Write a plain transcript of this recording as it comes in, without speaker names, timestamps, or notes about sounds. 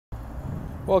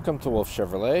Welcome to Wolfe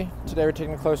Chevrolet. Today we're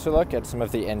taking a closer look at some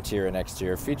of the interior and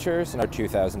exterior features in our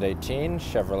 2018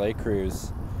 Chevrolet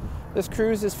Cruze. This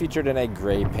Cruze is featured in a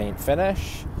gray paint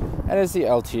finish and is the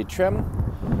LT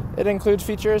trim. It includes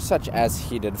features such as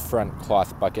heated front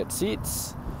cloth bucket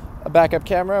seats, a backup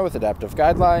camera with adaptive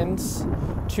guidelines,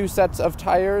 2 sets of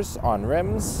tires on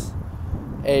rims,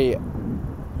 a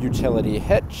utility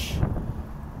hitch,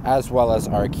 as well as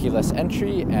our keyless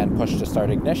entry and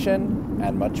push-to-start ignition,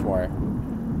 and much more.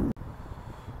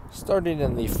 Starting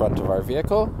in the front of our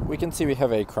vehicle, we can see we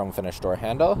have a chrome finish door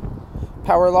handle,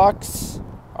 power locks,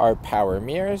 our power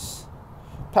mirrors,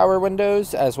 power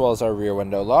windows, as well as our rear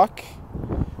window lock.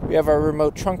 We have our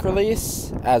remote trunk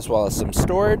release, as well as some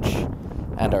storage,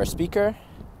 and our speaker.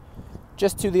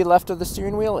 Just to the left of the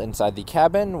steering wheel, inside the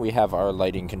cabin, we have our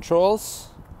lighting controls,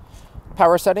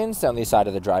 power settings down the side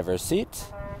of the driver's seat,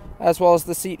 as well as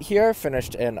the seat here,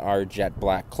 finished in our jet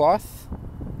black cloth.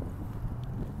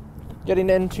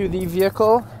 Getting into the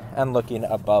vehicle and looking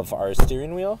above our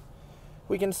steering wheel,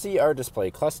 we can see our display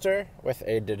cluster with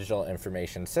a digital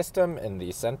information system in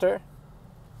the center.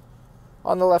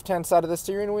 On the left-hand side of the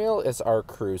steering wheel is our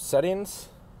cruise settings.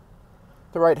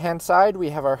 The right-hand side, we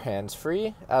have our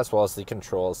hands-free, as well as the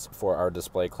controls for our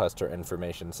display cluster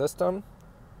information system.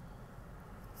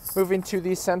 Moving to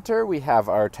the center, we have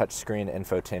our touchscreen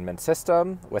infotainment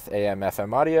system with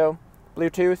AM/FM audio,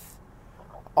 Bluetooth,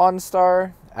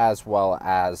 OnStar, as well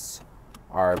as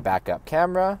our backup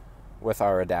camera with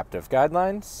our adaptive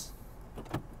guidelines.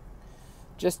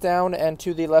 Just down and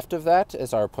to the left of that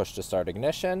is our push-to-start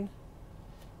ignition,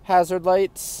 hazard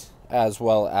lights, as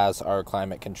well as our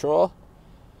climate control,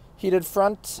 heated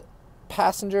front,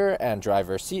 passenger and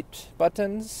driver seat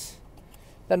buttons.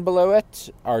 Then below it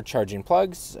are charging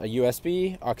plugs, a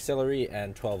USB, auxiliary,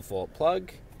 and 12-volt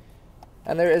plug.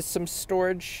 And there is some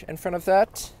storage in front of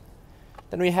that.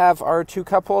 Then we have our 2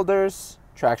 cup holders,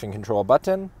 traction control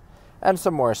button, and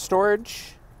some more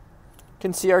storage. You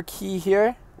can see our key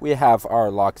here. We have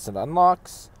our locks and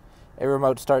unlocks, a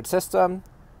remote start system,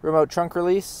 remote trunk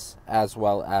release, as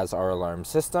well as our alarm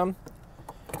system.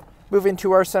 Moving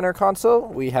to our center console,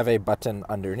 we have a button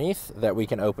underneath that we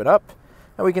can open up.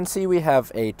 And we can see we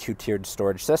have a 2-tiered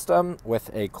storage system with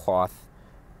a cloth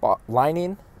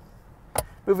lining.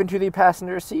 Moving to the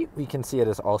passenger seat, we can see it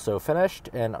is also finished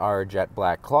in our jet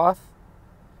black cloth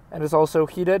and is also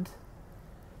heated.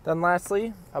 Then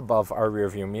lastly, above our rear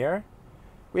view mirror,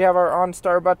 we have our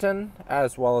OnStar button,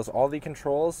 as well as all the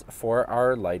controls for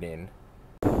our lighting.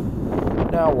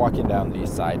 Now walking down the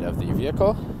side of the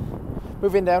vehicle,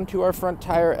 moving down to our front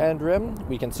tire and rim,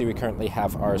 we can see we currently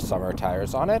have our summer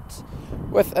tires on it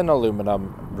with an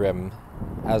aluminum rim,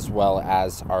 as well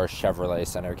as our Chevrolet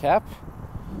center cap.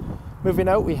 Moving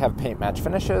out, we have paint match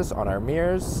finishes on our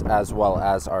mirrors, as well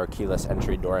as our keyless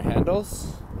entry door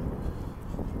handles.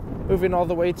 Moving all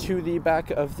the way to the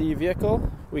back of the vehicle,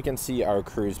 we can see our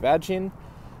Cruze badging,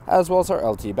 as well as our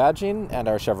LT badging and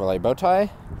our Chevrolet bow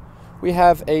tie. We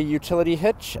have a utility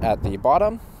hitch at the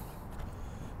bottom.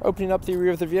 Opening up the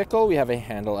rear of the vehicle, we have a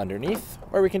handle underneath,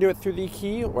 or we can do it through the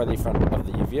key or the front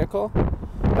of the vehicle.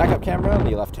 Backup camera on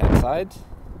the left-hand side.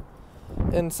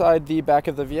 Inside the back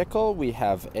of the vehicle, we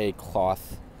have a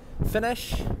cloth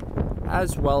finish,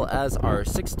 as well as our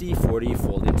 60/40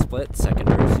 folding split second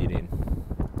row seating.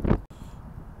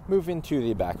 Moving to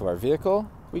the back of our vehicle,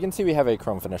 we can see we have a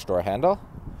chrome finish door handle,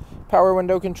 power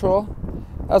window control,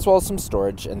 as well as some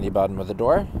storage in the bottom of the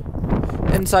door.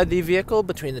 Inside the vehicle,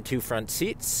 between the 2 front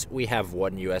seats, we have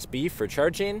 1 USB for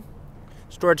charging,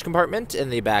 storage compartment in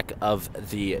the back of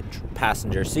the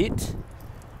passenger seat.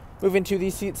 Moving to the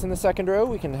seats in the second row,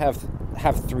 we can have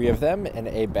 3 of them in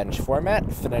a bench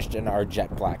format, finished in our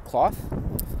jet black cloth.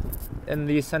 In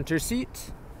the center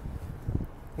seat,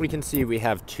 we can see we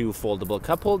have 2 foldable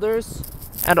cup holders,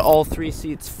 and all 3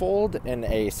 seats fold in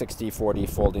a 60/40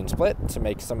 folding split to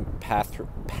make some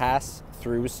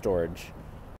pass-through storage.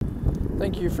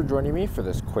 Thank you for joining me for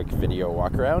this quick video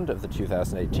walk around of the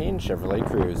 2018 Chevrolet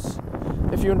Cruze.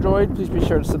 If you enjoyed, please be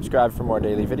sure to subscribe for more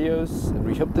daily videos, and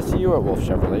we hope to see you at Wolfe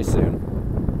Chevrolet soon.